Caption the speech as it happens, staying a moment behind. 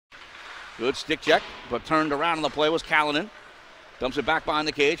Good stick check, but turned around on the play was Callanan. Dumps it back behind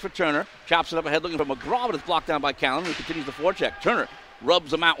the cage for Turner. Chops it up ahead looking for McGraw, but it's blocked down by Callanan, who continues the forecheck. Turner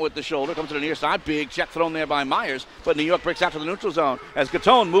rubs him out with the shoulder, comes to the near side. Big check thrown there by Myers, but New York breaks out to the neutral zone as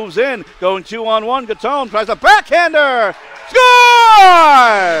Gatone moves in, going 2-on-1. Gatone tries a backhander.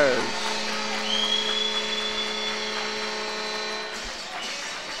 Scores!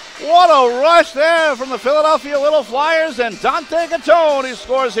 What a rush there from the Philadelphia Little Flyers, and Dante Gatone, he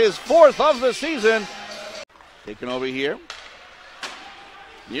scores his 4th of the season. Taken over here.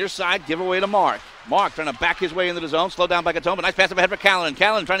 Near side, giveaway to Mark. Mark trying to back his way into the zone, slowed down by Gatone, but nice pass up ahead for Callanan.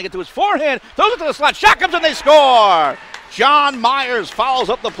 Callanan trying to get to his forehand, throws it to the slot, shot comes and they score! John Myers follows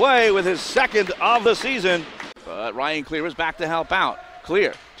up the play with his 2nd of the season, but Ryan Clear is back to help out.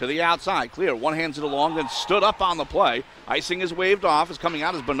 Clear to the outside. Clear one-hands it along, then stood up on the play. Icing is waved off, is coming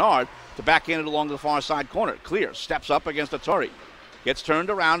out as Bernard to backhand it along to the far side corner. Clear steps up against Atari. Gets turned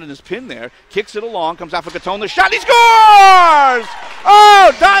around and is pinned there. Kicks it along, comes out for Gatone. The shot, he scores!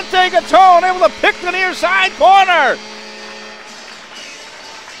 Oh, Dante Gatone able to pick the near side corner.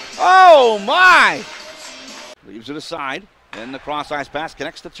 Oh, my. Leaves it aside. Then the cross-ice pass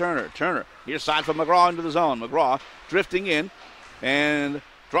connects to Turner. Turner, near side from McGraw into the zone. McGraw drifting in and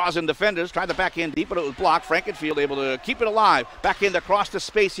draws in defenders. Tried to back in deep, but it was blocked. Frankenfield able to keep it alive. Back in across the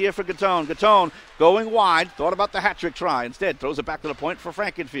space here for Gatone. Gatone going wide. Thought about the hat-trick try. Instead, throws it back to the point for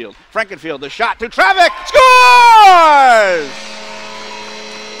Frankenfield. Frankenfield, the shot to Travick. Scores!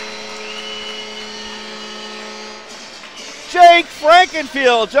 Jake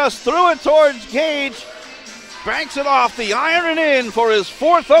Frankenfield just threw it towards Gage. Banks it off the iron and in for his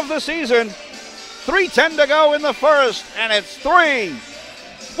 4th of the season. 3:10 to go in the first, and it's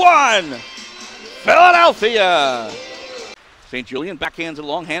 3-1 Philadelphia. St. Julian backhands it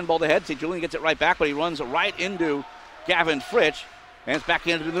along, handball to head. St. Julian gets it right back, but he runs right into Gavin Fritsch, and it's back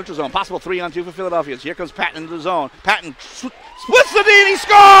into the neutral zone. Possible 3-on-2 for Philadelphia. So here comes Patton into the zone. Patton splits the D and he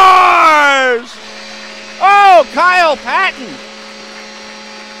scores! Oh, Kyle Patton.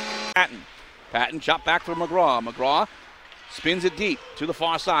 Patton chopped back for McGraw. McGraw spins it deep to the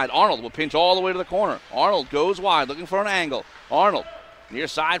far side. Arnold will pinch all the way to the corner. Arnold goes wide, looking for an angle. Arnold, near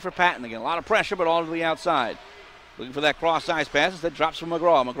side for Patton. Again, a lot of pressure, but all to the outside. Looking for that cross-ice pass, instead drops from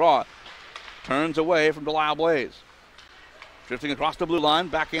McGraw. McGraw turns away from Delisle Blaze. Drifting across the blue line,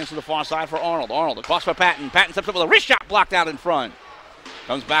 backhands to the far side for Arnold. Arnold across for Patton. Patton steps up with a wrist shot blocked out in front.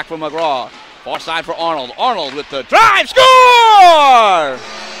 Comes back from McGraw. Far side for Arnold. Arnold with the drive. Score!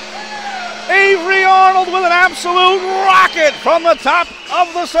 Avery Arnold with an absolute rocket from the top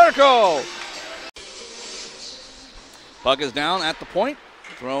of the circle. Puck is down at the point.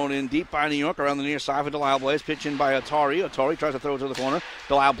 Thrown in deep by New York around the near side for Delisle Blaze. Pitch in by Atari. Atari tries to throw it to the corner.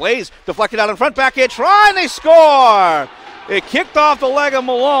 Delisle Blaze deflected out in front. Backhand try, and they score. It kicked off the leg of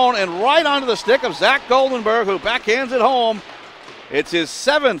Malone and right onto the stick of Zach Goldenberg, who backhands it home. It's his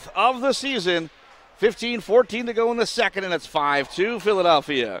 7th of the season. 15-14 to go in the second, and it's 5-2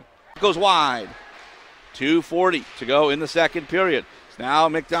 Philadelphia. Goes wide. 2:40 to go in the second period. It's now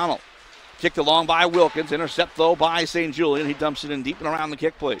McDonald. Kicked along by Wilkins. Intercept, though, by St. Julian. He dumps it in deep and around the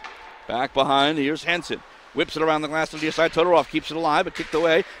kick plate. Back behind, here's Henson. Whips it around the glass to the near side. Todorov keeps it alive, but kicked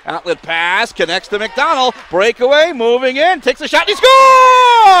away. Outlet pass, connects to McDonald. Breakaway, moving in, takes a shot, and he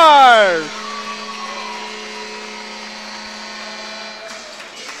scores!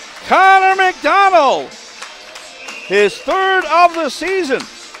 Connor McDonald, his 3rd of the season.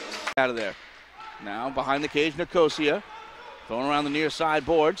 Out of there. Now behind the cage, Nicosia. Thrown around the near side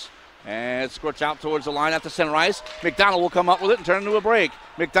boards. And squirts out towards the line at the center ice. McDonald will come up with it and turn into a break.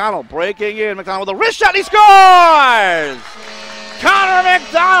 McDonald breaking in. McDonald with a wrist shot. He scores! Connor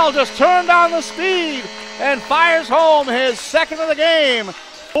McDonald just turned on the speed and fires home his 2nd of the game.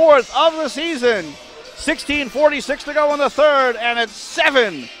 4th of the season. 16:46 to go in the third, and it's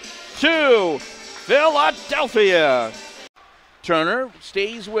 7-2 Philadelphia. Turner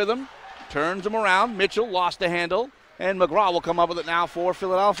stays with him, turns him around. Mitchell lost the handle, and McGraw will come up with it now for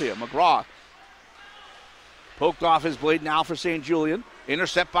Philadelphia. McGraw poked off his blade now for St. Julian.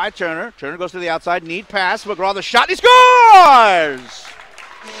 Intercept by Turner. Turner goes to the outside, neat pass. McGraw the shot, he scores!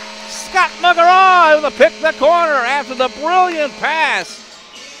 Scott McGraw able to pick the corner after the brilliant pass.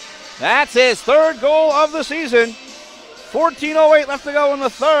 That's his 3rd goal of the season. 14:08 left to go in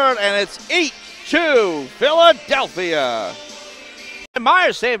the third, and it's 8-2 Philadelphia.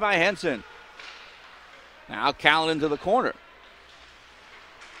 Myers saved by Henson. Now Callanan to the corner.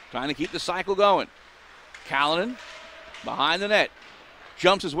 Trying to keep the cycle going. Callanan behind the net.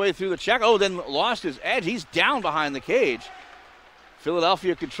 Jumps his way through the check. Oh, then lost his edge. He's down behind the cage.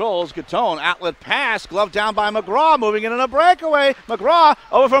 Philadelphia controls. Gatone, outlet pass, glove down by McGraw, moving in a breakaway. McGraw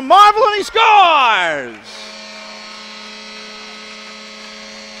over for Marvel, and he scores!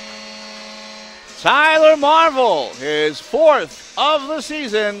 Tyler Marvel, his 4th of the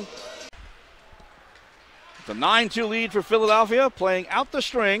season. It's a 9-2 lead for Philadelphia, playing out the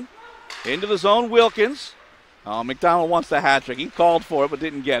string. Into the zone, Wilkins. Oh, McDonald wants the hat trick. He called for it but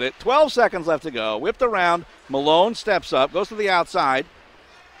didn't get it. 12 seconds left to go. Whipped around. Malone steps up, goes to the outside.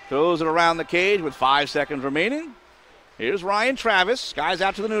 Throws it around the cage with 5 seconds remaining. Here's Ryan Travis. Guys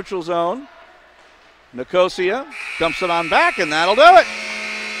out to the neutral zone. Nicosia dumps it on back, and that'll do it.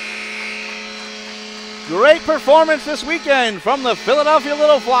 Great performance this weekend from the Philadelphia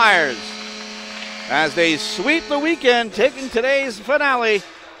Little Flyers as they sweep the weekend, taking today's finale.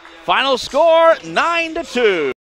 Final score, 9-2.